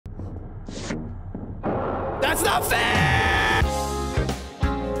That's not fair!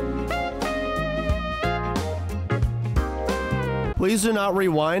 Please do not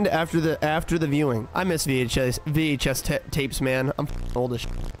rewind after the viewing. I miss VHS tapes, man. I'm old as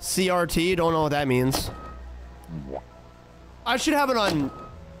shit. CRT, don't know what that means. I should have it on...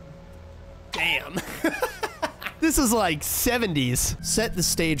 Damn. This is like 70s. Set the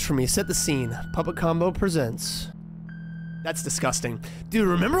stage for me. Set the scene. Puppet Combo presents. That's disgusting. Dude,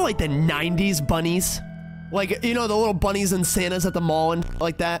 remember like the 90s bunnies? Like, you know, the little bunnies and Santas at the mall and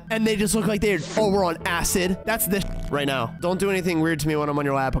like that? And they just look like they're, oh, we're on acid. That's this right now. Don't do anything weird to me when I'm on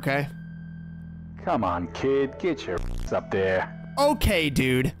your lap, okay? Come on, kid. Get your up there. Okay,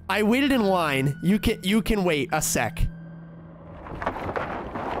 dude. I waited in line. You can wait a sec.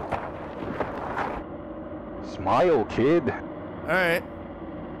 Smile, kid. All right.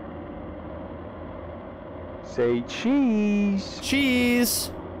 Say cheese.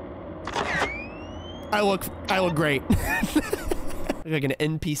 Cheese. I look great. Look like an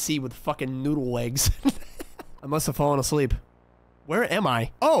NPC with fucking noodle legs. I must have fallen asleep. Where am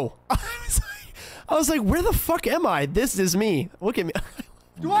I? Oh, I was like, where the fuck am I? This is me. Look at me.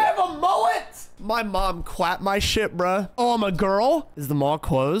 Do I have a mullet? My mom clapped my shit, bruh. Oh, I'm a girl? Is the mall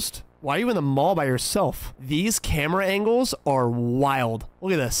closed? Why are you in the mall by yourself? These camera angles are wild.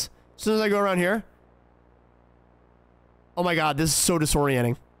 Look at this. As soon as I go around here. Oh my God, this is so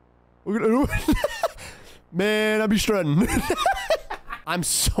disorienting. Man, I be strutting. I'm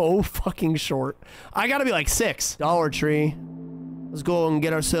so fucking short. I gotta be like 6. Dollar Tree. Let's go and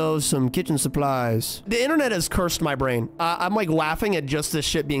get ourselves some kitchen supplies. The internet has cursed my brain. I'm like laughing at just this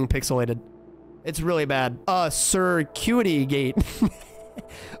shit being pixelated. It's really bad. Circuity gate.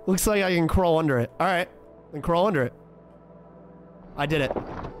 Looks like I can crawl under it. All right, then crawl under it. I did it.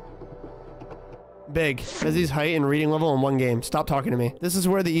 Big. Pezzy's height and reading level in 1 game. Stop talking to me. This is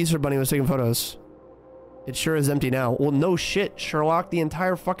where the Easter Bunny was taking photos. It sure is empty now. Well, no shit, Sherlock. The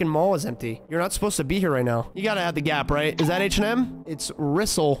entire fucking mall is empty. You're not supposed to be here right now. You gotta have the Gap, right? Is that H&M? It's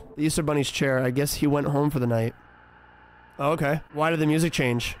Rissel, the Easter Bunny's chair. I guess he went home for the night. Oh, okay. Why did the music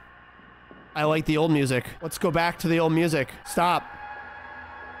change? I like the old music. Let's go back to the old music. Stop.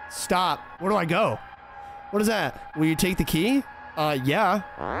 Stop. Where do I go? What is that? Will you take the key? Yeah.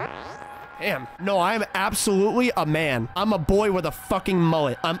 Damn. No, I'm absolutely a man. I'm a boy with a fucking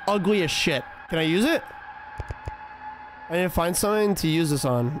mullet. I'm ugly as shit. Can I use it? I need to find something to use this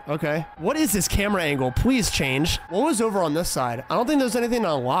on. Okay. What is this camera angle? Please change. What was over on this side? I don't think there's anything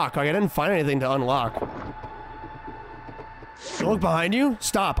to unlock. Like, I didn't find anything to unlock. Don't look behind you.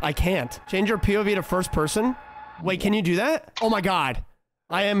 Stop. I can't. Change your POV to first person. Wait, can you do that? Oh my God.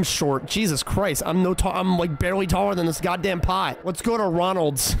 I am short. Jesus Christ. I'm like barely taller than this goddamn pot. Let's go to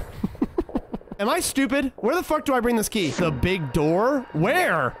Ronald's. Am I stupid? Where the fuck do I bring this key? The big door?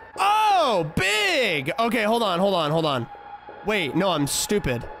 Where? Oh, big. Okay, hold on. Wait, no, I'm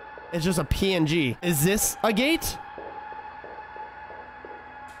stupid. It's just a PNG. Is this a gate?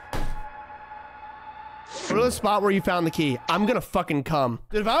 Go to the spot where you found the key. I'm gonna fucking come.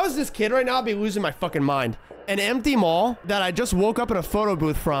 Dude, if I was this kid right now, I'd be losing my fucking mind. An empty mall that I just woke up in a photo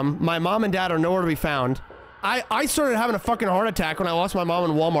booth from. My mom and dad are nowhere to be found. I started having a fucking heart attack when I lost my mom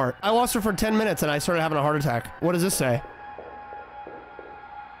in Walmart. I lost her for 10 minutes and I started having a heart attack. What does this say?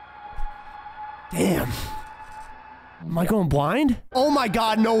 Damn. Am I going blind? Oh my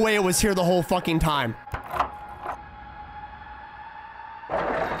God, no way it was here the whole fucking time.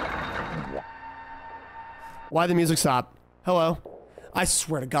 Why'd the music stop? Hello? I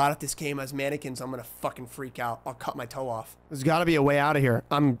swear to God, if this game has mannequins, I'm gonna fucking freak out. I'll cut my toe off. There's gotta be a way out of here.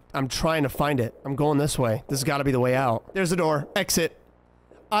 I'm trying to find it. I'm going this way. This has gotta be the way out. There's the door. Exit.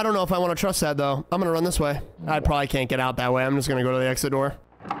 I don't know if I want to trust that, though. I'm gonna run this way. I probably can't get out that way. I'm just gonna go to the exit door.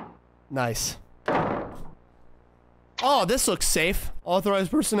 Nice. Oh, this looks safe.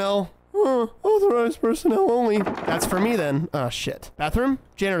 Authorized personnel. Authorized personnel only. That's for me, then. Oh, shit. Bathroom?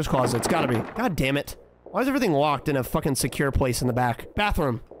 Janitor's closet. It's gotta be. God damn it. Why is everything locked in a fucking secure place in the back?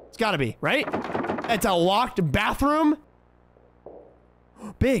 Bathroom. It's gotta be, right? It's a locked bathroom?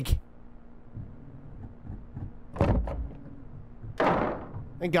 Big.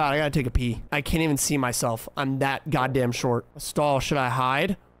 Thank God, I gotta take a pee. I can't even see myself. I'm that goddamn short. A stall, should I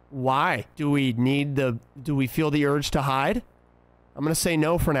hide? Why? Do we feel the urge to hide? I'm gonna say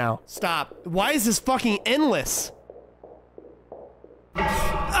no for now. Stop. Why is this fucking endless?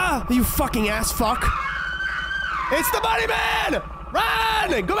 Ah, you fucking ass fuck. It's the Bunny Man!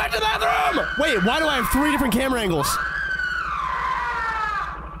 Run! Go back to the bathroom! Wait, why do I have 3 different camera angles?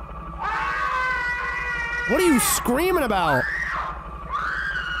 What are you screaming about?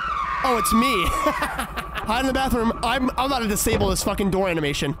 Oh, it's me. Hide in the bathroom. I'm about to disable this fucking door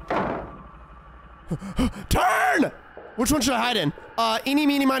animation. Turn! Which one should I hide in? Eeny,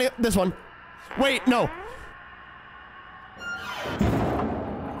 meeny, miny, this one. Wait, no.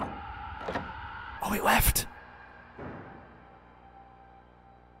 Oh, he left.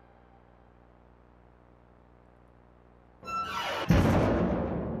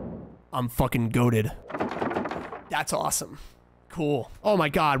 I'm fucking goated. That's awesome. Cool. Oh my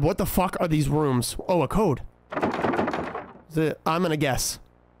god, what the fuck are these rooms? Oh, a code. Is it, I'm gonna guess.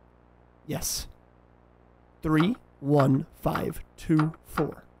 Yes. 3, 1, 5, 2,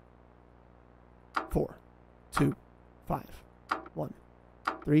 4. 4, 2, 5, 1.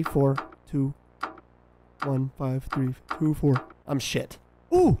 3, 4, 2, 1, 5, 3, 2, 4. I'm shit.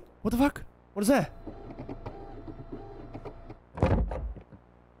 Ooh! What the fuck? What is that?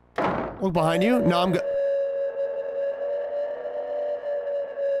 Look behind you? No, I'm good.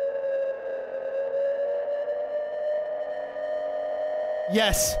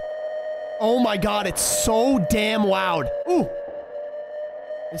 Yes. Oh my god, it's so damn loud. Ooh.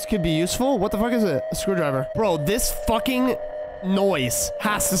 This could be useful. What the fuck is it? A screwdriver. Bro, this fucking noise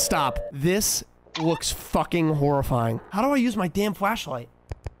has to stop. This looks fucking horrifying. How do I use my damn flashlight?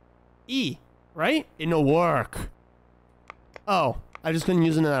 E, right? It'll work. Oh, I just couldn't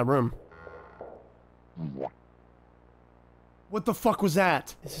use it in that room. What the fuck was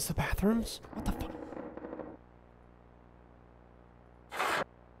that? Is this the bathrooms? What the fuck?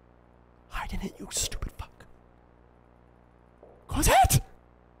 Hide in it, you stupid fuck. Close it!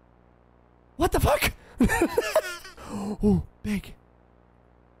 What the fuck? Oh, big.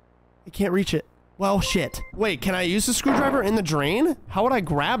 I can't reach it. Well, shit. Wait, can I use the screwdriver in the drain? How would I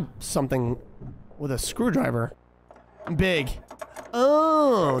grab something with a screwdriver? Big.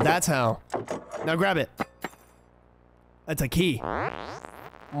 Oh, that's how. Now grab it. That's a key.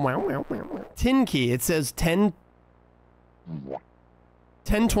 Tin key. It says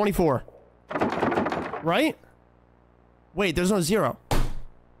 1024. Right? Wait, there's no 0.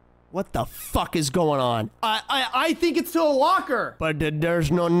 What the fuck is going on? I think it's to a locker. But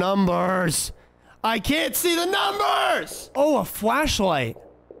there's no numbers. I can't see the numbers. Oh, a flashlight.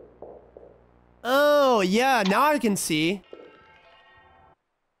 Oh, yeah, now I can see.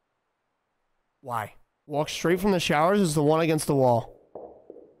 Why? Walk straight from the showers is the one against the wall.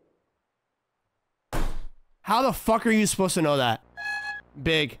 How the fuck are you supposed to know that?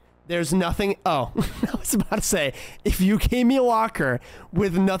 Big. There's nothing. Oh, I was about to say, if you gave me a locker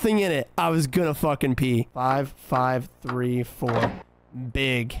with nothing in it, I was gonna fucking pee. 5, 5, 3, 4.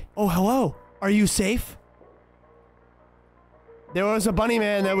 Big. Oh, hello. Are you safe? There was a bunny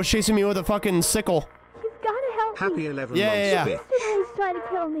man that was chasing me with a fucking sickle. You've gotta help me. Happy 11 Yeah. months. He's trying to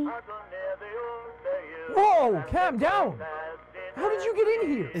kill me. Whoa, calm down. How did you get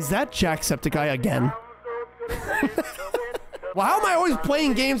in here? Is that Jacksepticeye again? Well, how am I always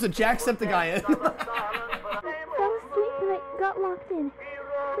playing games with Jacksepticeye in? I fell asleep and I got locked in.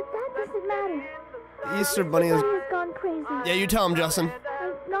 But that doesn't matter. The Easter Bunny is... Bunny has gone crazy. Yeah, you tell him, Justin.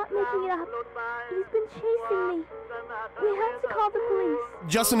 I'm not making it up. He's been chasing me. We have to call the police.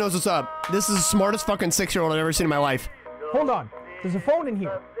 Justin knows what's up. This is the smartest fucking 6-year-old I've ever seen in my life. Hold on. There's a phone in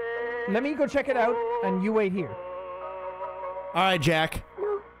here. Let me go check it out, and you wait here. All right, Jack.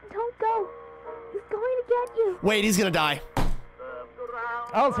 No, don't go. He's going to get you. Wait, he's gonna die.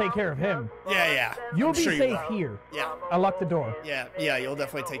 I'll take care of him. Yeah. You'll I'm be sure you safe will. here. Yeah. I'll lock the door. Yeah, you'll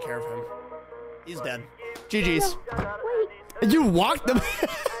definitely take care of him. He's dead. GG's. No, wait. You walked him.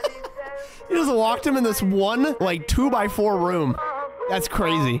 You just walked him in this one, like, 2x4 room. That's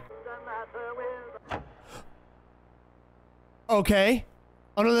crazy. Okay.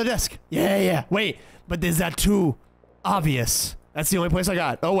 Under the desk. Yeah. Wait, but is that too obvious? That's the only place I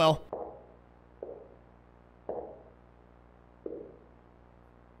got. Oh well.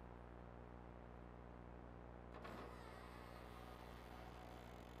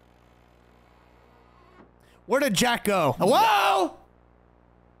 Where did Jack go? Hello?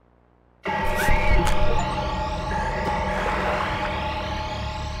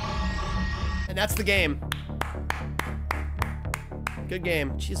 And that's the game. Good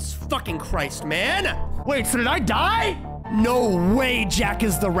game. Jesus fucking Christ, man. Wait, so did I die? No way Jack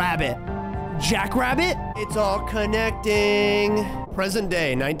is the rabbit. Jack Rabbit? It's all connecting. Present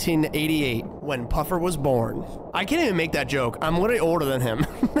day, 1988, when Puffer was born. I can't even make that joke. I'm literally older than him.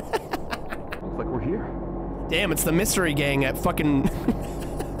 Looks like we're here. Damn, it's the mystery gang at fucking...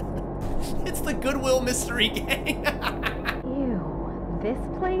 It's the Goodwill mystery gang. Ew, this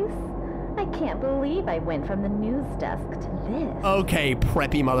place? I can't believe I went from the news desk to this. Okay,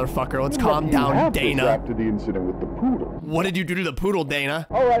 preppy motherfucker, let's calm down, Dana. After the incident with the poodle. What did you do to the poodle, Dana?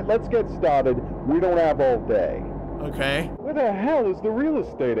 All right, let's get started. We don't have all day. Okay. Where the hell is the real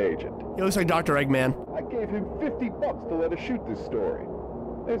estate agent? He looks like Dr. Eggman. I gave him $50 to let us shoot this story.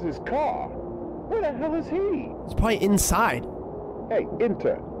 There's his car. Where the hell is he? He's probably inside. Hey,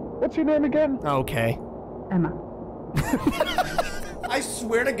 intern. What's your name again? Okay. Emma. I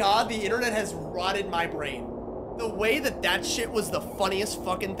swear to God, the internet has rotted my brain. The way that that shit was the funniest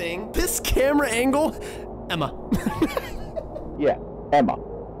fucking thing. This camera angle, Emma. Yeah, Emma.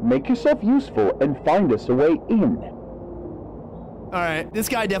 Make yourself useful and find us a way in. All right, this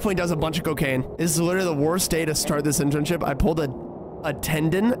guy definitely does a bunch of cocaine. This is literally the worst day to start this internship. I pulled a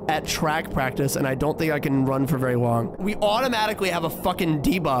tendon at track practice, and I don't think I can run for very long. We automatically have a fucking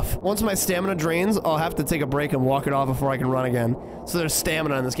debuff. Once my stamina drains, I'll have to take a break and walk it off before I can run again. So there's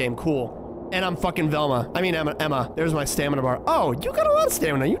stamina in this game. Cool. And I'm fucking Velma. I mean, Emma. There's my stamina bar. Oh, you got a lot of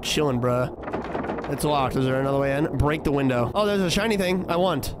stamina. You chilling, bruh. It's locked. Is there another way in? Break the window. Oh, there's a shiny thing I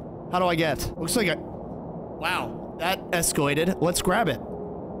want. How do I get? Looks like wow, that escalated. Let's grab it.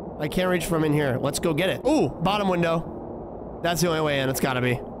 I can't reach from in here. Let's go get it. Ooh, bottom window. That's the only way in. It's gotta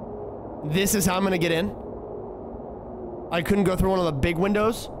be. This is how I'm gonna get in. I couldn't go through one of the big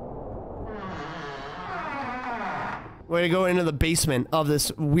windows. Way to go into the basement of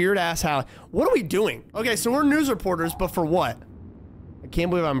this weird-ass house. What are we doing? Okay, so we're news reporters, but for what? I can't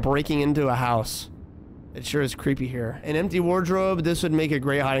believe I'm breaking into a house. It sure is creepy here. An empty wardrobe. This would make a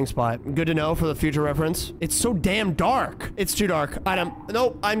great hiding spot. Good to know for the future reference. It's so damn dark. It's too dark.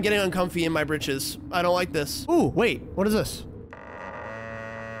 Nope, I'm getting uncomfy in my britches. I don't like this. Ooh, wait, what is this?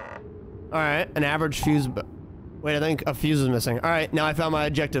 All right, an average fuse. Wait, I think a fuse is missing. All right, now I found my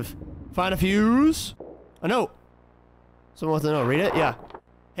objective. Find a fuse. A note. Someone wants to know. Read it? Yeah.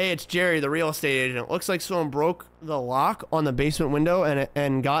 Hey, it's Jerry, the real estate agent. Looks like someone broke the lock on the basement window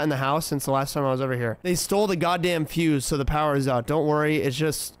and got in the house since the last time I was over here. They stole the goddamn fuse, so the power is out. Don't worry. It's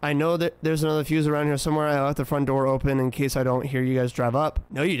just, I know that there's another fuse around here somewhere. I left the front door open in case I don't hear you guys drive up.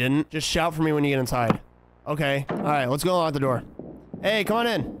 No, you didn't. Just shout for me when you get inside. Okay. All right, let's go out the door. Hey, come on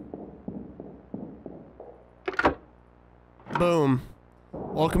in. Boom.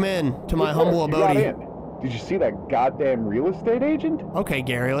 Welcome in to my humble abode. Did you see that goddamn real estate agent? Okay,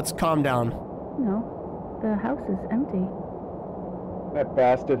 Gary, let's calm down. No, the house is empty. That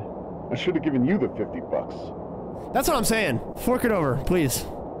bastard. I should have given you the $50. That's what I'm saying. Fork it over, please.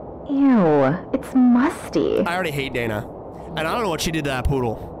 Ew, it's musty. I already hate Dana. And I don't know what she did to that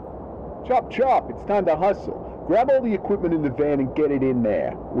poodle. Chop chop, it's time to hustle. Grab all the equipment in the van and get it in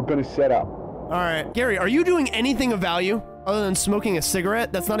there. We're gonna set up. Alright. Gary, are you doing anything of value? Other than smoking a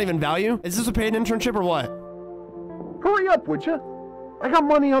cigarette? That's not even value? Is this a paid internship or what? Hurry up, would you? I got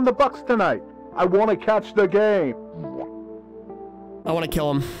money on the Bucks tonight. I want to catch the game. I want to kill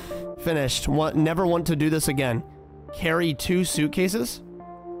him. Finished. Never want to do this again. Carry 2 suitcases?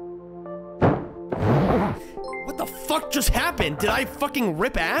 What the fuck just happened? Did I fucking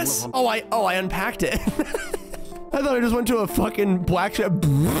rip ass? Oh, I unpacked it. I thought I just went to a fucking black shop.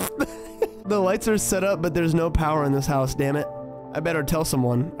 The lights are set up, but there's no power in this house, damn it. I better tell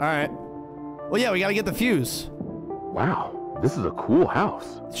someone. All right. Well, yeah, we gotta get the fuse. Wow, this is a cool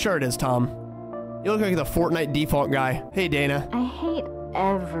house. Sure it is, Tom. You look like the Fortnite default guy. Hey, Dana. I hate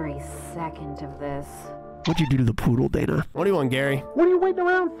every second of this. What'd you do to the poodle, Dana? What do you want, Gary? What are you waiting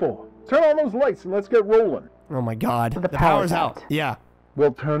around for? Turn on those lights and let's get rolling. Oh my God. The power's out. Yeah.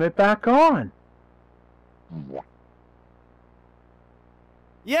 We'll turn it back on.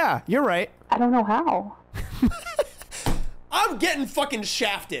 Yeah, you're right. I don't know how. I'm getting fucking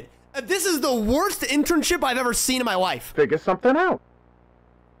shafted. This is the worst internship I've ever seen in my life. Figure something out.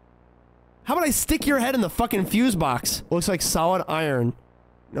 How about I stick your head in the fucking fuse box? Looks like solid iron.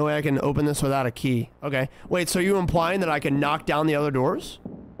 No way I can open this without a key. Okay. Wait, so you implying that I can knock down the other doors?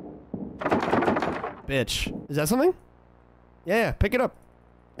 Bitch. Is that something? Yeah, pick it up.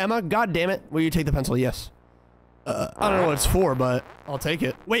 Emma, god damn it. Will you take the pencil? Yes. I don't know what it's for, but I'll take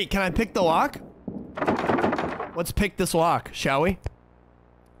it. Wait, can I pick the lock? Let's pick this lock, shall we?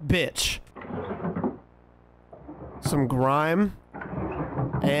 Bitch. Some grime.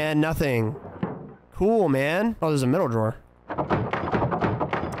 And nothing. Cool, man. Oh, there's a middle drawer.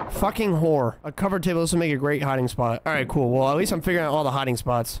 Fucking whore. A cover table. This will make a great hiding spot. Alright, cool. Well, at least I'm figuring out all the hiding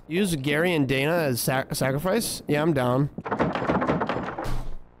spots. Use Gary and Dana as sacrifice? Yeah, I'm down.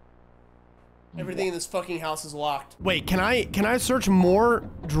 Everything in this fucking house is locked. Wait, can I search more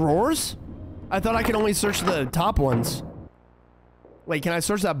drawers? I thought I could only search the top ones. Wait, can I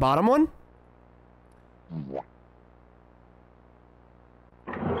search that bottom one?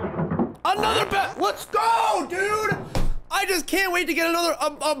 Another bet! Let's go, dude! I just can't wait to get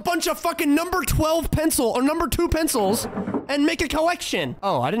a bunch of fucking number 12 pencil or number 2 pencils and make a collection.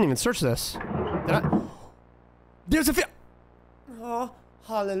 Oh, I didn't even search this. Did I? There's a oh,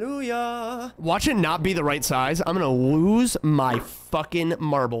 hallelujah. Watch it not be the right size. I'm gonna lose my fucking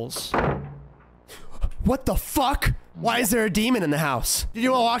marbles. What the fuck? Why is there a demon in the house? Did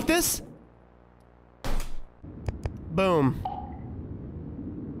you unlock this? Boom.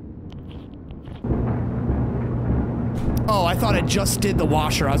 Oh, I thought it just did the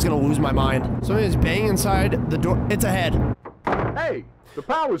washer. I was gonna lose my mind. Somebody's banging inside the door. It's ahead. Hey, the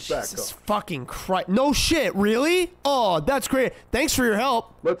power's back Jesus up. fucking Christ. No shit, really? Oh, that's great. Thanks for your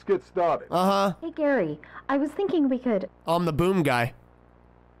help. Let's get started. Uh-huh. Hey, Gary, I was thinking we could... I'm the boom guy.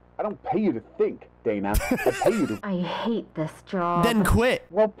 I don't pay you to think, Dana. I pay you to... I hate this job. Then quit.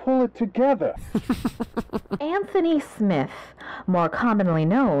 Well, pull it together. Anthony Smith, more commonly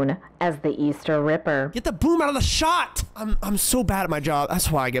known as the Easter Ripper. Get the boom out of the shot. I'm so bad at my job.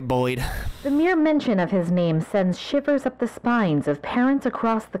 That's why I get bullied. The mere mention of his name sends shivers up the spines of parents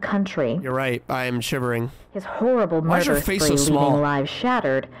across the country. You're right. I am shivering. His horrible Why is your murder face spree so small? leaving lives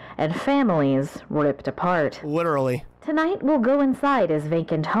shattered and families ripped apart. Literally. Tonight we'll go inside his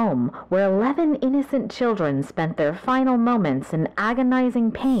vacant home, where 11 innocent children spent their final moments in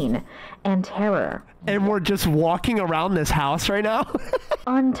agonizing pain and terror. And we're just walking around this house right now?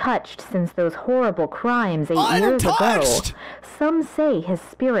 Untouched since those horrible crimes 8 years ago, Untouched! some say his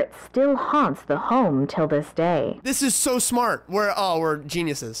spirit still haunts the home till this day. This is so smart. We're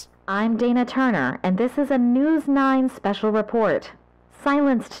geniuses. I'm Dana Turner, and this is a News 9 special report.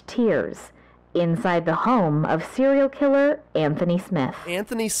 Silenced Tears. Inside the home of serial killer Anthony Smith.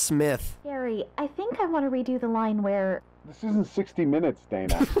 Anthony Smith. Gary, I think I want to redo the line where... This isn't 60 Minutes,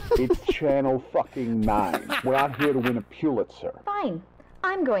 Dana. It's Channel fucking 9. We're out here to win a Pulitzer. Fine.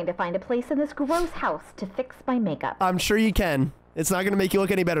 I'm going to find a place in this gross house to fix my makeup. I'm sure you can. It's not gonna make you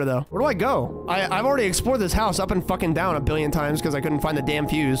look any better though. Where do I go? I've already explored this house up and fucking down a billion times because I couldn't find the damn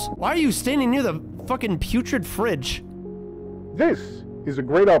fuse. Why are you standing near the fucking putrid fridge? This is a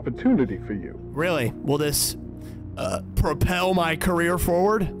great opportunity for you. Really? Will this propel my career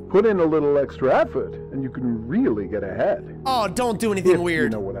forward? Put in a little extra effort, and you can really get ahead. Oh, don't do anything If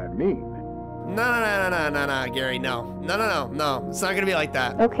weird. you know what I mean. No, Gary, no. No. It's not gonna be like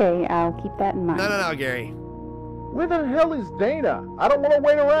that. Okay, I'll keep that in mind. No, Gary. Where the hell is Dana? I don't want to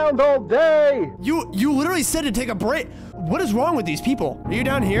wait around all day. You literally said to take a break. What is wrong with these people? Are you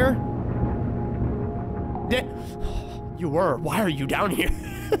down here? You were. Why are you down here?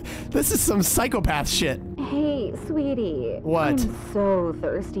 This is some psychopath shit. Hey, sweetie. What? I'm so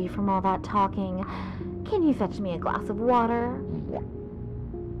thirsty from all that talking. Can you fetch me a glass of water?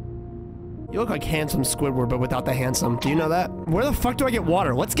 You look like handsome Squidward, but without the handsome. Do you know that? Where the fuck do I get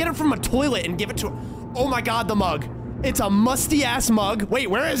water? Let's get it from a toilet and give it to her. Oh my god, the mug. It's a musty ass mug. Wait,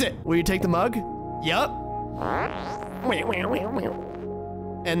 where is it? Will you take the mug? Yup.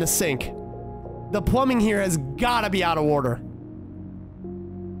 And the sink. The plumbing here has gotta be out of order.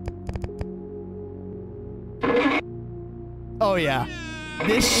 Oh yeah.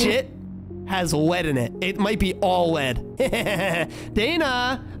 This shit has lead in it. It might be all lead.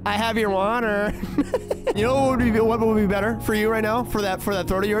 Dana, I have your water. You know what would be better for you right now? For that throat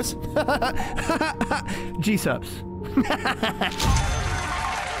of yours? G-subs.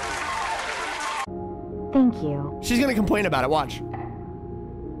 Thank you. She's gonna complain about it, watch.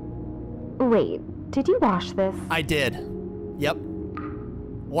 Wait, did you wash this? I did. Yep.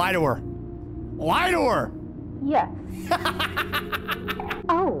 Lie to her. Lie to her! Yes.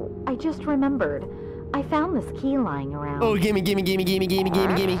 Oh, I just remembered. I found this key lying around. Oh, gimme. See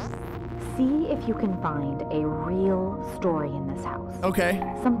if you can find a real story in this house. Okay.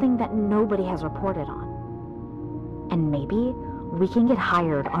 Something that nobody has reported on. And maybe we can get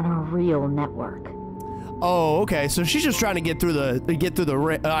hired on a real network. Oh, okay. So she's just trying to get through the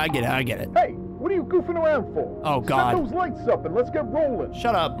I get it. Hey, what are you goofing around for? Oh, God. Set those lights up and let's get rolling.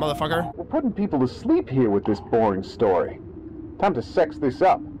 Shut up, motherfucker. We're putting people to sleep here with this boring story. Time to sex this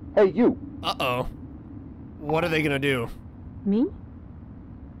up. Hey, you. Uh-oh. What are they gonna do? Me?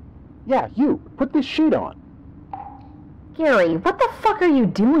 Yeah, you. Put this sheet on. Gary, what the fuck are you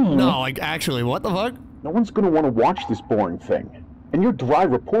doing? No, like, actually, what the fuck? No one's gonna want to watch this boring thing. And your dry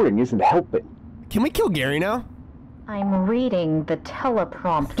reporting isn't helping. Can we kill Gary now? I'm reading the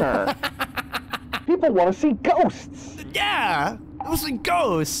teleprompter. People want to see ghosts. Yeah! Those are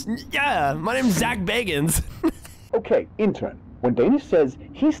ghosts! Yeah, my name's Zach Bagans. Okay, intern. When Dana says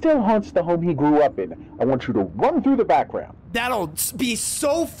he still haunts the home he grew up in, I want you to run through the background. That'll be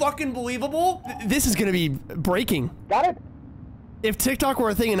so fucking believable. This is gonna be breaking. Got it? If TikTok were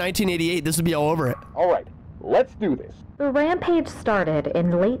a thing in 1988, this would be all over it. All right. Let's do this. The rampage started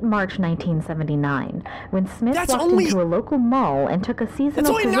in late March 1979 when Smith walked into a local mall and took a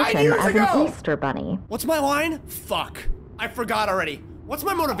seasonal position as an Easter bunny. What's my line? Fuck. I forgot already. What's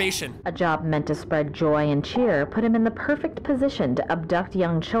my motivation? A job meant to spread joy and cheer put him in the perfect position to abduct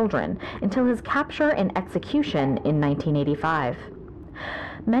young children until his capture and execution in 1985.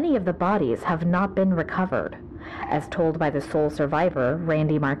 Many of the bodies have not been recovered. As told by the sole survivor,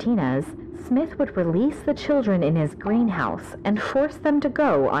 Randy Martinez, Smith would release the children in his greenhouse and force them to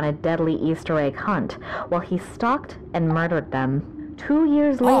go on a deadly Easter egg hunt while he stalked and murdered them. 2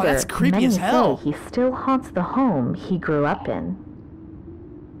 years later, that's creepy many as hell. say he still haunts the home he grew up in.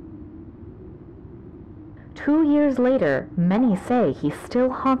 2 years later, many say he still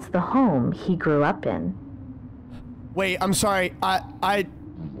haunts the home he grew up in. Wait, I'm sorry.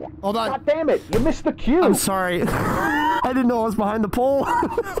 Hold on. God damn it, you missed the cue. I'm sorry. I didn't know I was behind the pole.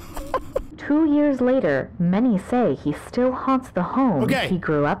 2 years later, many say he still haunts the home he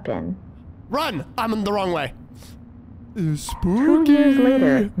grew up in. Run! I'm in the wrong way. Spooky. 2 years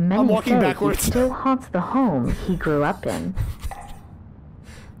later, many walking say backwards. he still haunts the home he grew up in.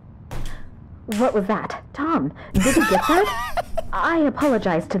 What was that? Tom, did you get that? I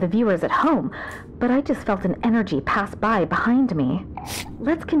apologize to the viewers at home, but I just felt an energy pass by behind me.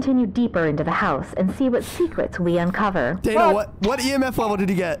 Let's continue deeper into the house and see what secrets we uncover. Dana, what EMF level did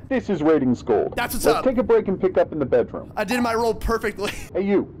you get? This is ratings gold. That's what's Let's up. take a break and pick up in the bedroom. I did my role perfectly. Hey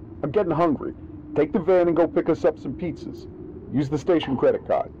you, I'm getting hungry. Take the van and go pick us up some pizzas. Use the station credit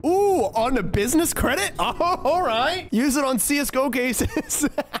card. Ooh, on the business credit? Oh, all right. Use it on CSGO cases.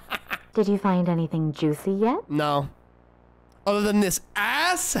 Did you find anything juicy yet? No. Other than this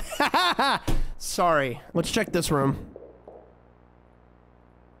ass? Sorry. Let's check this room.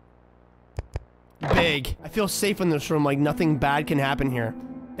 Big. I feel safe in this room, like nothing bad can happen here.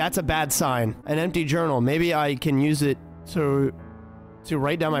 That's a bad sign. An empty journal. Maybe I can use it to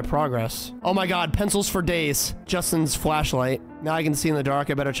write down my progress. Oh my god, pencils for days. Justin's flashlight. Now I can see in the dark.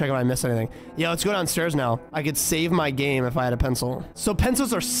 I better check if I missed anything. Yeah, let's go downstairs now. I could save my game if I had a pencil. So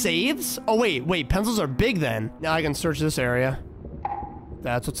pencils are saves? Oh wait, pencils are big then. Now I can search this area.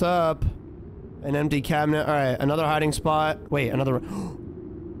 That's what's up. An empty cabinet. All right, another hiding spot. Wait, another.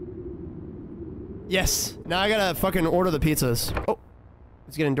 Yes. Now I gotta fucking order the pizzas. Oh,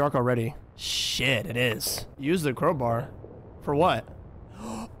 it's getting dark already. Shit, it is. Use the crowbar. For what?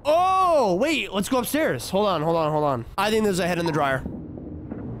 Oh, wait, let's go upstairs. Hold on. I think there's a head in the dryer.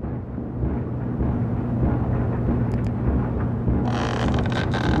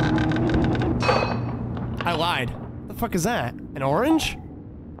 I lied. What the fuck is that? An orange?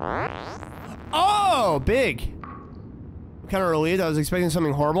 Oh, big. I'm kind of relieved. I was expecting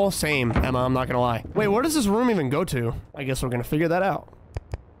something horrible. Same, Emma, I'm not gonna lie. Wait, where does this room even go to? I guess we're gonna figure that out.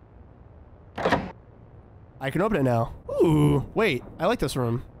 I can open it now. Ooh, wait, I like this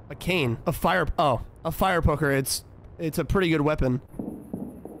room. A cane. A fire poker. It's a pretty good weapon.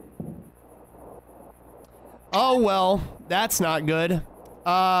 Oh, well, that's not good.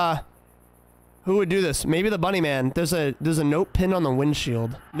 Who would do this? Maybe the bunny man. There's a note pinned on the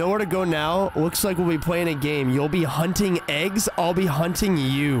windshield. Nowhere to go now. Looks like we'll be playing a game. You'll be hunting eggs. I'll be hunting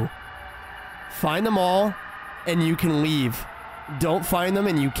you. Find them all, and you can leave. Don't find them,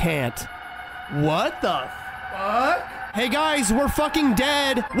 and you can't. What the fuck? Hey guys, we're fucking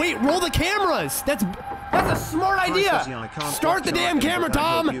dead. Wait, roll the cameras. That's a smart idea. Start the damn camera,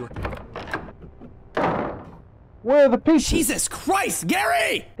 Tom. Where are the pizzas? Jesus Christ,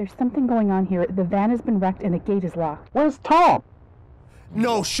 Gary! There's something going on here. The van has been wrecked and the gate is locked. Where's Tom?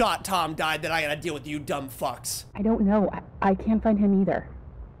 No shot Tom died that I gotta deal with you dumb fucks. I don't know. I can't find him either.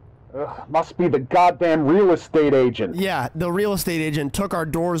 Must be the goddamn real estate agent. Yeah, the real estate agent took our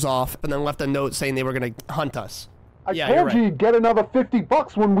doors off and then left a note saying they were gonna hunt us. I told you you'd get another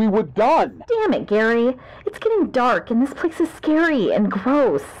 $50 when we were done. Damn it, Gary. It's getting dark and this place is scary and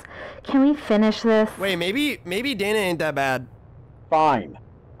gross. Can we finish this? Wait, maybe Dana ain't that bad. Fine.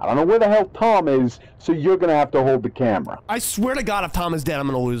 I don't know where the hell Tom is, so you're gonna have to hold the camera. I swear to God, if Tom is dead, I'm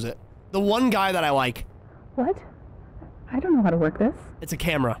gonna lose it. The one guy that I like. What? I don't know how to work this. It's a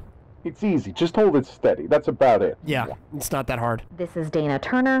camera. It's easy. Just hold it steady. That's about it. Yeah, it's not that hard. This is Dana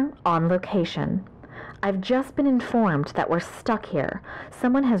Turner on location. I've just been informed that we're stuck here.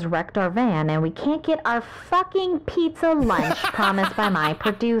 Someone has wrecked our van and we can't get our fucking pizza lunch promised by my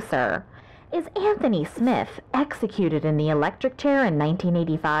producer. Is Anthony Smith, executed in the electric chair in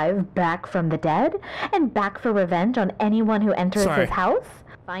 1985, back from the dead? And back for revenge on anyone who enters his house?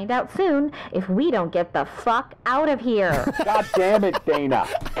 Find out soon if we don't get the fuck out of here. God damn it, Dana.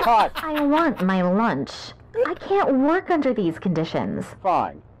 Cut. I want my lunch. I can't work under these conditions.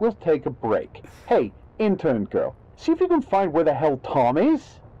 Fine. We'll take a break. Hey, intern girl. See if you can find where the hell Tom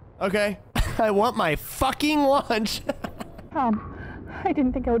is. Okay. I want my fucking lunch. Tom, I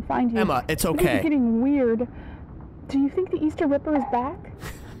didn't think I would find you. Emma, it's This okay. is getting weird. Do you think the Easter Ripper is back?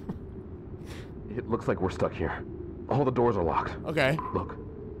 It looks like we're stuck here. All the doors are locked. Okay. Look,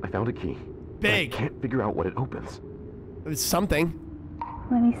 I found a key. Big. I can't figure out what it opens. It's something.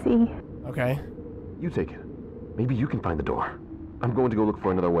 Let me see. Okay. You take it. Maybe you can find the door. I'm going to go look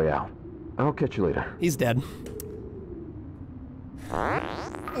for another way out. I'll catch you later. He's dead.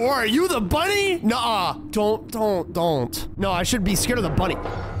 Or are you the bunny? Nuh-uh. Don't. No, I should be scared of the bunny.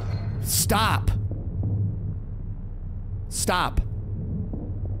 Stop. Stop.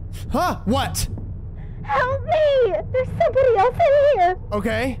 Huh? What? Help me! There's somebody else in here!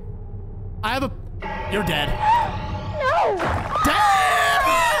 Okay. I have a... You're dead. No! Damn!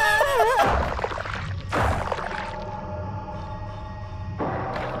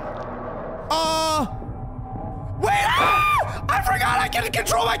 Wait! Ah! I forgot I can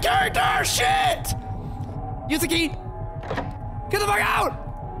control my character! Shit! Use the key! Get the fuck out!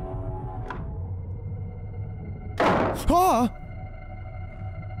 Huh?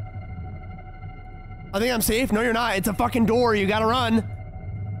 I think I'm safe. No, you're not. It's a fucking door. You gotta run.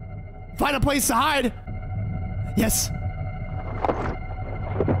 Find a place to hide. Yes.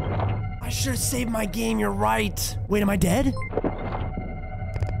 I should have saved my game. You're right. Wait, am I dead?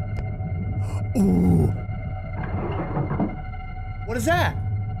 Ooh. What is that?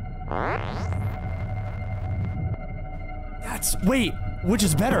 That's... Wait. Which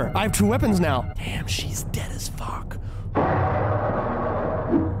is better? I have two weapons now. Damn, she's dead as fuck.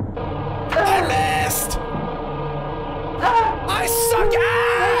 I missed! I suck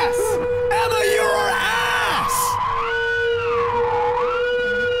ass! Emma, you're ass!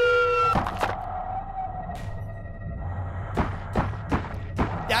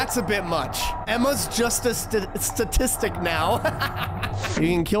 That's a bit much. Emma's just a statistic now. You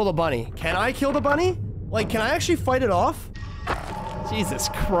can kill the bunny. Can I kill the bunny? Like, can I actually fight it off? Jesus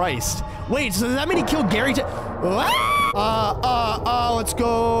Christ. Wait, so does that mean he killed Gary? Let's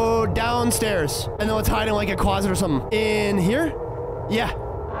go downstairs. And then let's hide in like a closet or something. In here? Yeah.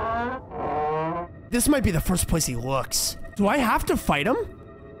 This might be the first place he looks. Do I have to fight him?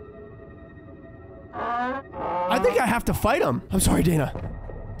 I think I have to fight him. I'm sorry, Dana.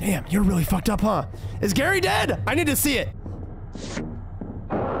 Damn, you're really fucked up, huh? Is Gary dead? I need to see it.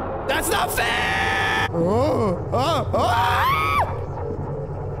 That's not fair!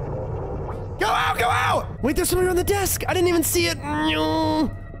 Go out, go out! Wait, there's somebody on the desk. I didn't even see it.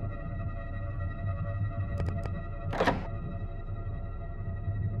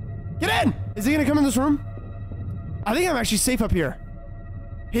 Get in! Is he gonna come in this room? I think I'm actually safe up here.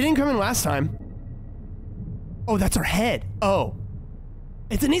 He didn't come in last time. Oh, that's our head. Oh.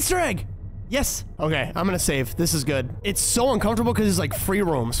 It's an Easter egg. Yes. Okay, I'm gonna save. This is good. It's so uncomfortable because it's like free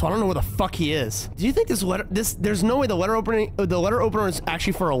roam, so I don't know where the fuck he is. Do you think this letter, there's no way the letter opener is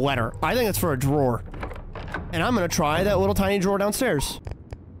actually for a letter. I think it's for a drawer. And I'm gonna try that little tiny drawer downstairs.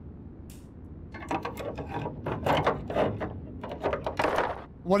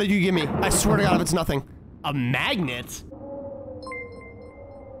 What did you give me? I swear to God if it's nothing. A magnet?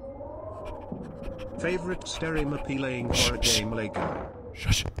 Favorite stereo appealing for a game Lego.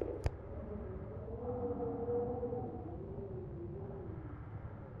 Shush.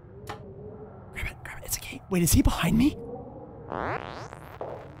 Grab it, it's a key. Wait, is he behind me?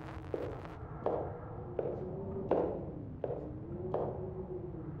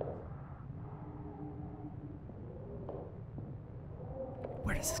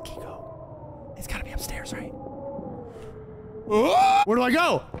 Where does this key go? It's gotta be upstairs, right? Where do I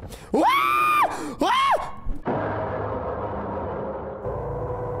go?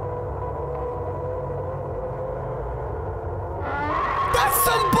 That's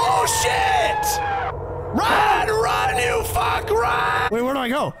some bullshit! Run, you fuck, run! Wait, where do I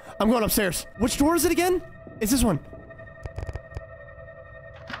go? I'm going upstairs. Which door is it again? It's this one.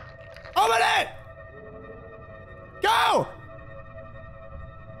 Open it! Go!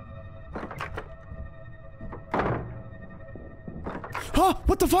 Huh?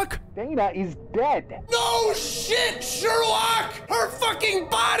 What the fuck? Dana is dead. No shit, Sherlock! Her fucking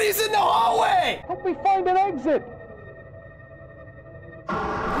body's in the hallway! Help me find an exit.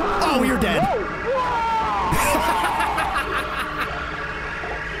 Oh, you're dead.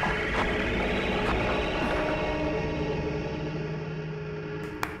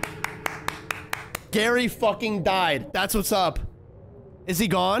 Gary fucking died. That's what's up. Is he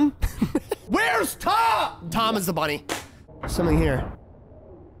gone? Where's Tom? Tom is the bunny. Something here.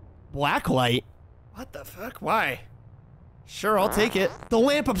 Blacklight? What the fuck? Why? Sure, I'll take it. The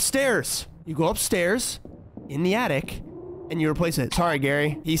lamp upstairs. You go upstairs, in the attic, and you replace it. Sorry,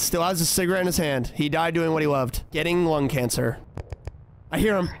 Gary. He still has a cigarette in his hand. He died doing what he loved. Getting lung cancer. I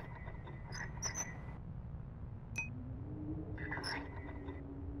hear him.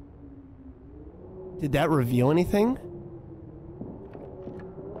 Did that reveal anything?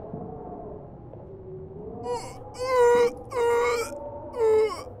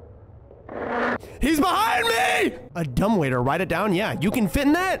 He's behind me! A dumbwaiter, write it down? Yeah, you can fit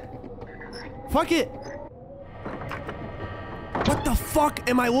in that? Fuck it. What the fuck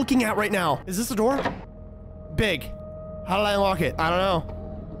am I looking at right now? Is this a door? Big. How did I unlock it? I don't know.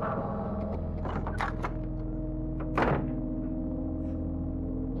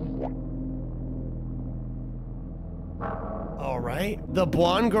 Alright. The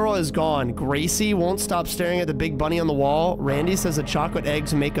blonde girl is gone. Gracie won't stop staring at the big bunny on the wall. Randy says the chocolate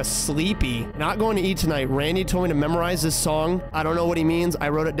eggs make us sleepy. Not going to eat tonight. Randy told me to memorize this song. I don't know what he means. I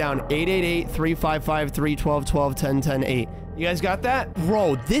wrote it down. 888-355-312-12-10-10-8. You guys got that?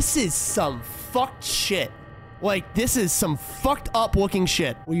 Bro, this is some fucked shit. Like, this is some fucked up looking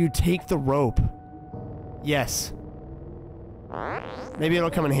shit. Will you take the rope? Yes. Maybe it'll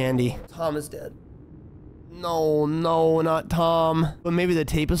come in handy. Tom is dead. No, no, not Tom. But maybe the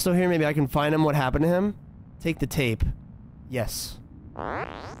tape is still here. Maybe I can find him. What happened to him? Take the tape. Yes.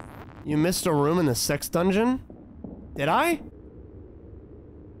 You missed a room in the sex dungeon? Did I?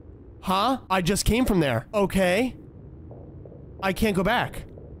 Huh? I just came from there. Okay. I can't go back.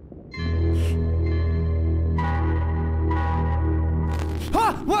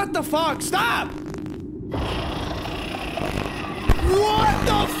 Huh? What the fuck? Stop! What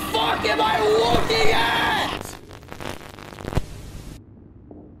the fuck am I looking at?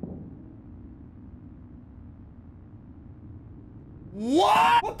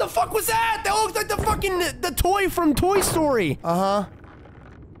 What? What the fuck was that? That looked like the fucking the toy from Toy Story. Uh-huh.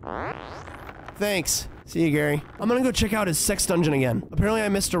 Thanks. See you, Gary. I'm gonna go check out his sex dungeon again. Apparently I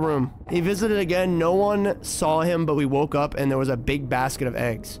missed a room. He visited again. No one saw him, but we woke up and there was a big basket of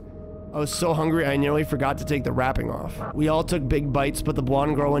eggs. I was so hungry I nearly forgot to take the wrapping off. We all took big bites, but the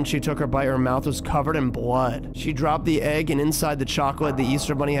blonde girl, when she took her bite, her mouth was covered in blood. She dropped the egg, and inside the chocolate, the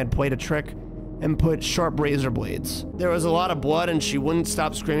Easter Bunny had played a trick and put sharp razor blades. There was a lot of blood, and she wouldn't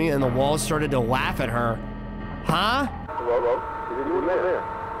stop screaming, and the walls started to laugh at her. Huh? Hello? Is anyone there?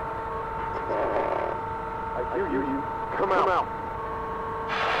 I hear you. Come out.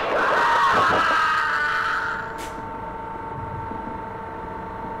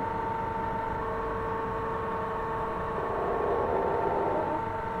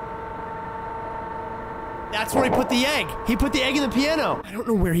 That's where he put the egg. He put the egg in the piano. I don't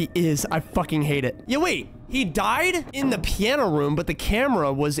know where he is. I fucking hate it. Yeah, wait. He died in the piano room, but the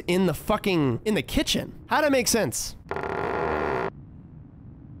camera was in the kitchen. How'd that make sense?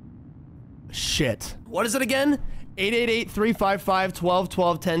 Shit. What is it again?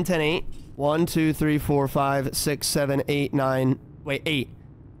 888-355-1212-1010-8. 1, 2, 3, 4, 5, 6, 7, 8, 9. Wait, 8.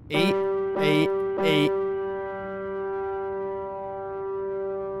 8, 8, 8.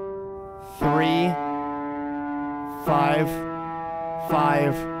 3, 5,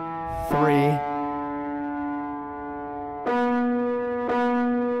 5, 3.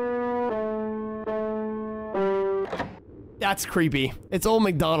 That's creepy. It's Old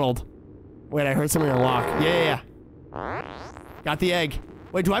McDonald. Wait, I heard something unlock. Yeah. Got the egg.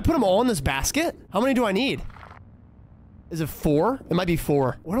 Wait, do I put them all in this basket? How many do I need? Is it 4? It might be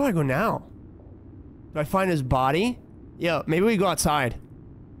 4. Where do I go now? Do I find his body? Yeah, maybe we go outside.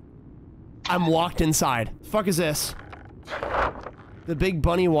 I'm locked inside. The fuck is this? The big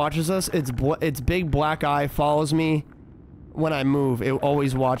bunny watches us. Its big black eye follows me when I move. It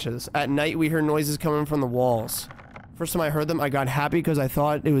always watches. At night, we hear noises coming from the walls. First time I heard them, I got happy because I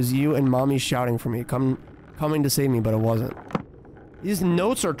thought it was you and mommy shouting for me, coming to save me, but it wasn't. These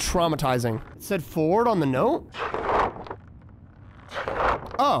notes are traumatizing. It said forward on the note?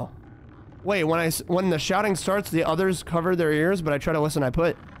 Oh. Wait, when the shouting starts, the others cover their ears, but I try to listen. I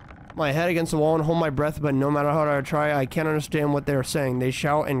put my head against the wall and hold my breath, but no matter how hard I try, I can't understand what they're saying. They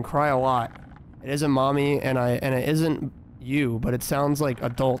shout and cry a lot. It isn't mommy, and it isn't you, but it sounds like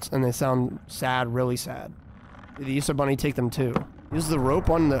adults, and they sound sad, really sad. Did the Easter Bunny take them too? Use the rope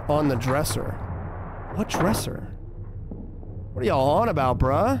on the dresser. What dresser? What are y'all on about,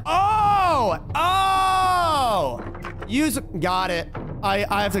 bruh? Oh! Oh! Got it.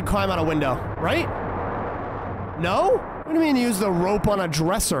 I have to climb out a window, right? No? What do you mean use the rope on a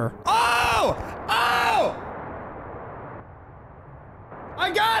dresser? Oh! Oh!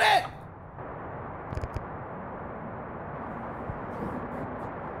 I got it!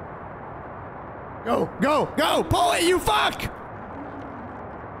 Go, go, go! Pull it, you fuck!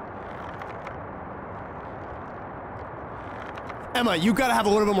 Emma, you gotta have a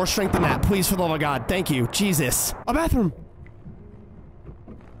little bit more strength than that. Please, for the love of God. Thank you. Jesus. A bathroom.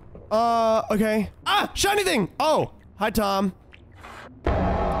 Okay. Ah, shiny thing. Oh, hi, Tom.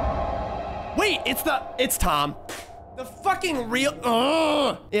 Wait, it's Tom. The fucking real,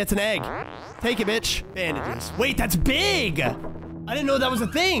 yeah, it's an egg. Take it, bitch. Bandages. Wait, that's big. I didn't know that was a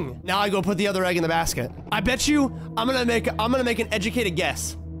thing. Now I go put the other egg in the basket. I bet you, I'm gonna make an educated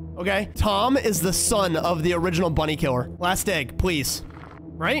guess. Okay? Tom is the son of the original bunny killer. Last egg, please.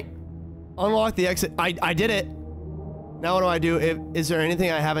 Right? Unlock the exit. I did it. Now what do I do? Is there anything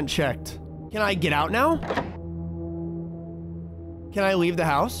I haven't checked? Can I get out now? Can I leave the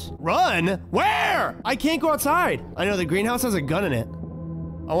house? Run? Where? I can't go outside. I know the greenhouse has a gun in it.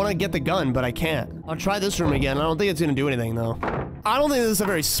 I want to get the gun, but I can't. I'll try this room again. I don't think it's gonna do anything though. I don't think this is a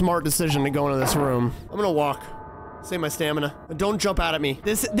very smart decision to go into this room. I'm gonna walk. Save my stamina. But don't jump out at me.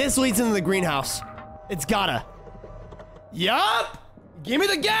 This leads into the greenhouse. It's gotta. Yup! Give me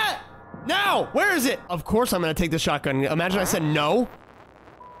the gat! Now! Where is it? Of course I'm gonna take the shotgun. Imagine I said no.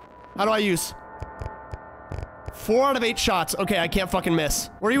 How do I use? 4 out of 8 shots. Okay, I can't fucking miss.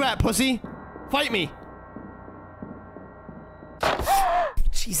 Where you at, pussy? Fight me.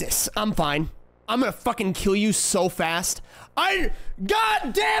 Jesus, I'm fine. I'm gonna fucking kill you so fast. God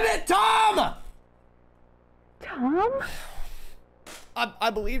damn it, Tom! Tom? I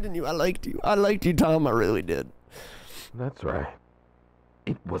believed in you. I liked you. I liked you, Tom. I really did. That's right.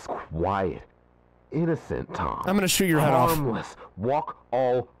 It was quiet. Innocent, Tom. I'm gonna shoot your head off. Harmless. Walk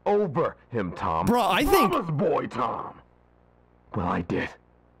all over him, Tom. Bro, I think... Mama's boy, Tom. Well, I did.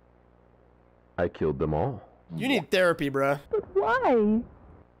 I killed them all. You need therapy, bro. But why?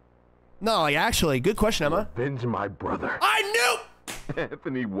 No, like, actually, good question, Emma. Avenge my brother. I knew...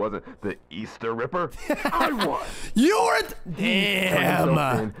 Anthony wasn't the Easter Ripper. I was. You were... Damn.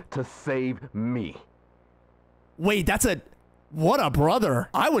 Damn. To save me. Wait, that's a... What a brother.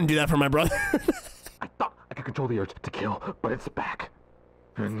 I wouldn't do that for my brother. I thought I could control the urge to kill, but it's back.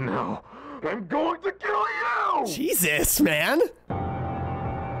 And now, I'm going to kill you! Jesus, man.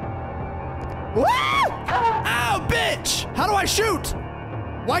 Woo! Ow, bitch! How do I shoot?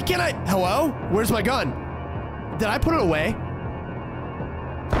 Why can't I... Hello? Where's my gun? Did I put it away?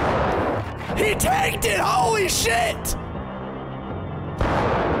 He tanked it! Holy shit!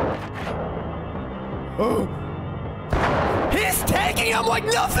 Oh. He's taking him like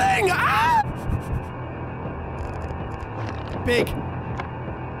nothing! Ah! Big.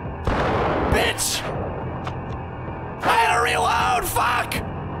 Bitch! I had to reload! Fuck!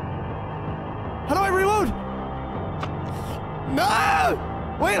 How do I reload?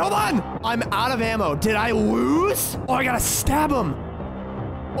 No! Wait, hold on! I'm out of ammo. Did I lose? Oh, I gotta stab him.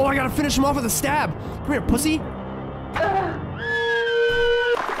 Oh, I gotta finish him off with a stab. Come here, pussy.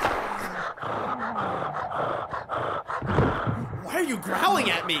 Why are you growling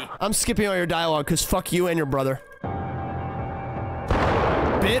at me? I'm skipping all your dialogue because fuck you and your brother.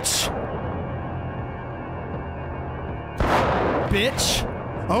 Bitch. Bitch.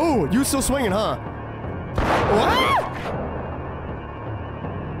 Oh, you still swinging, huh? What?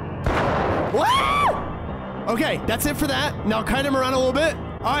 What? Okay, that's it for that. Now kite him around a little bit.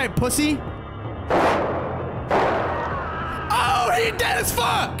 All right, pussy. Oh, he dead as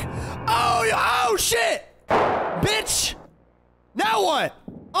fuck. Oh, shit. Bitch. Now what?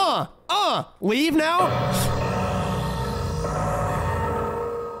 Leave now?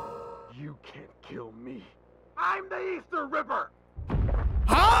 You can't kill me. I'm the Easter Ripper.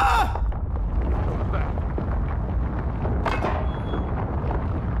 Huh?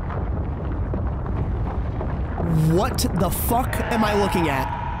 What the fuck am I looking at?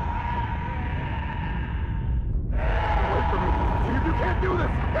 Wait for me. See if you can't do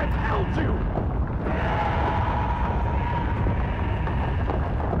this. That's held you.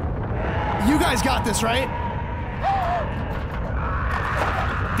 You guys got this, right?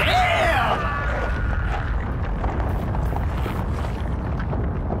 Damn!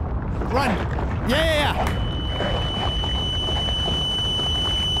 Run! Yeah!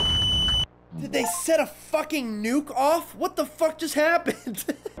 Did they set a fucking nuke off? What the fuck just happened?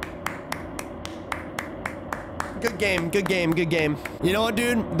 Good game, good game, good game. You know what,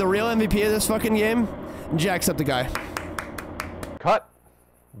 dude? The real MVP of this fucking game? Jacksepticeye. Cut.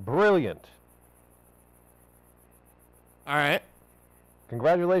 Brilliant. Alright.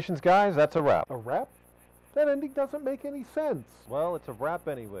 Congratulations, guys. That's a wrap. A wrap? That ending doesn't make any sense. Well, it's a wrap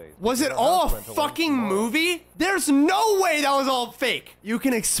anyways. Was it all a fucking movie? There's no way that was all fake. You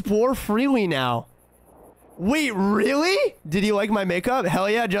can explore freely now. Wait, really? Did you like my makeup? Hell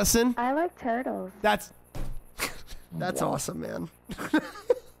yeah, Justin. I like turtles. That's awesome, man.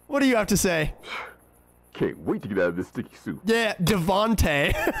 What do you have to say? Can't wait to get out of this sticky soup. Yeah,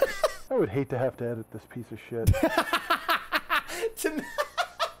 Devontae. I would hate to have to edit this piece of shit.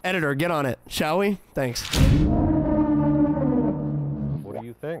 Editor, get on it, shall we? Thanks. What do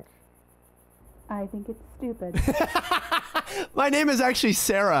you think? I think it's stupid. My name is actually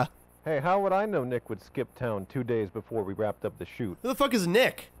Sarah. Hey, how would I know Nick would skip town 2 days before we wrapped up the shoot? Who the fuck is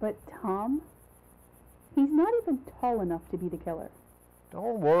Nick? But Tom? He's not even tall enough to be the killer.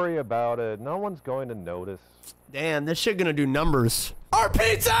 Don't worry about it. No one's going to notice. Damn, this shit gonna do numbers. Our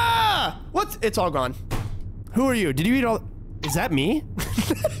pizza! What's... It's all gone. Who are you? Did you eat all... Is that me?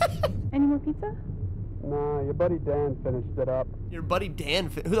 Any more pizza? Nah, your buddy Dan finished it up. Your buddy Dan?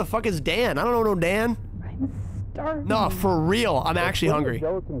 Who the fuck is Dan? I don't know no Dan. I'm starving. No, for real. I'm actually hungry.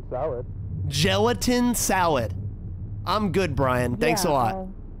 Gelatin salad. Gelatin salad. I'm good, Brian. Thanks a lot.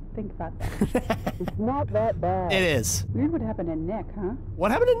 I'll think about that. It's not that bad. It is. Weird what happened to Nick, huh?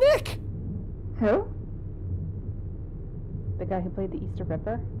 What happened to Nick? Who? The guy who played the Easter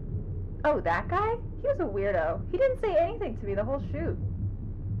Ripper? Oh, that guy? He was a weirdo. He didn't say anything to me the whole shoot.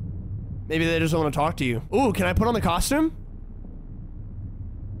 Maybe they just don't want to talk to you. Ooh, can I put on the costume?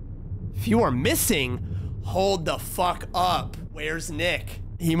 If you are missing, hold the fuck up. Where's Nick?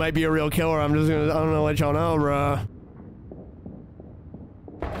 He might be a real killer. I don't know, let y'all know, bruh.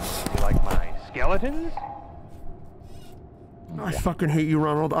 You like my skeletons? I fucking hate you,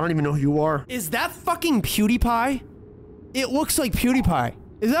 Ronald. I don't even know who you are. Is that fucking PewDiePie? It looks like PewDiePie.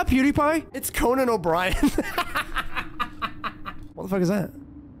 Is that PewDiePie? It's Conan O'Brien. What the fuck is that?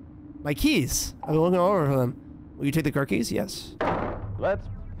 My keys. I've been looking all over for them. Will you take the car keys? Yes. Let's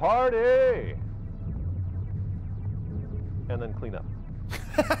party! And then clean up.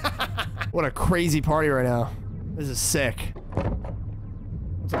 What a crazy party right now. This is sick.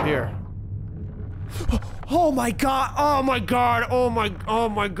 What's up here? Oh my god! Oh my god! Oh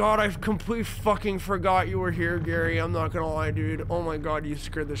my god! I completely fucking forgot you were here, Gary. I'm not gonna lie, dude. Oh my god, you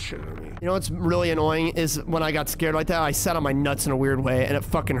scared the shit out of me. You know what's really annoying is when I got scared like that, I sat on my nuts in a weird way, and it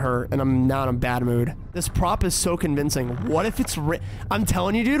fucking hurt, and I'm now in a bad mood. This prop is so convincing. What if it's I'm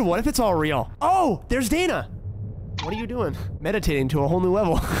telling you, dude, what if it's all real? Oh, there's Dana! What are you doing? Meditating to a whole new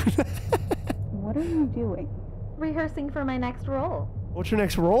level. What are you doing? Rehearsing for my next role. What's your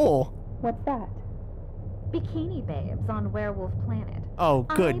next role? What's that? Bikini Babes on Werewolf Planet. Oh,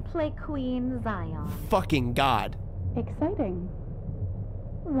 good. I play Queen Zion. Fucking god. Exciting.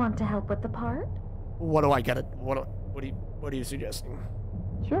 Want to help with the part? What do I gotta... What are you suggesting?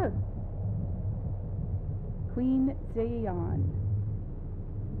 Sure. Queen Zion.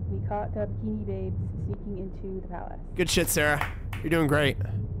 We caught the Bikini Babes sneaking into the palace. Good shit, Sarah. You're doing great.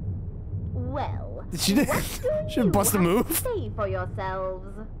 Well, Did she bust a move? Say for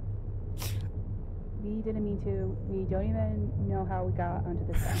yourselves. We didn't mean to. We don't even know how we got onto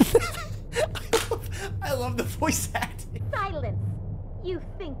this side. I love the voice acting. Silence. You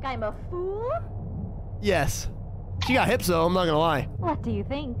think I'm a fool? Yes. She got hips though, I'm not gonna lie. What do you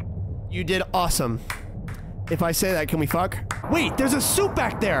think? You did awesome. If I say that, can we fuck? Wait, there's a suit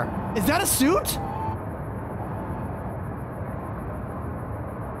back there. Is that a suit?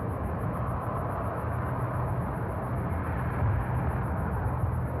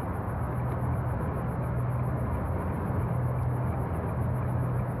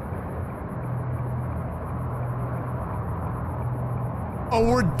 Oh,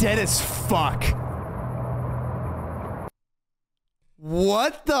 we're dead as fuck.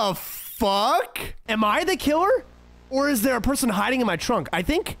 What the fuck? Am I the killer? Or is there a person hiding in my trunk? I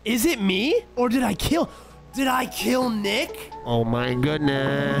think, is it me? Or did I kill Nick? Oh my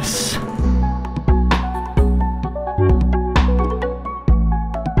goodness.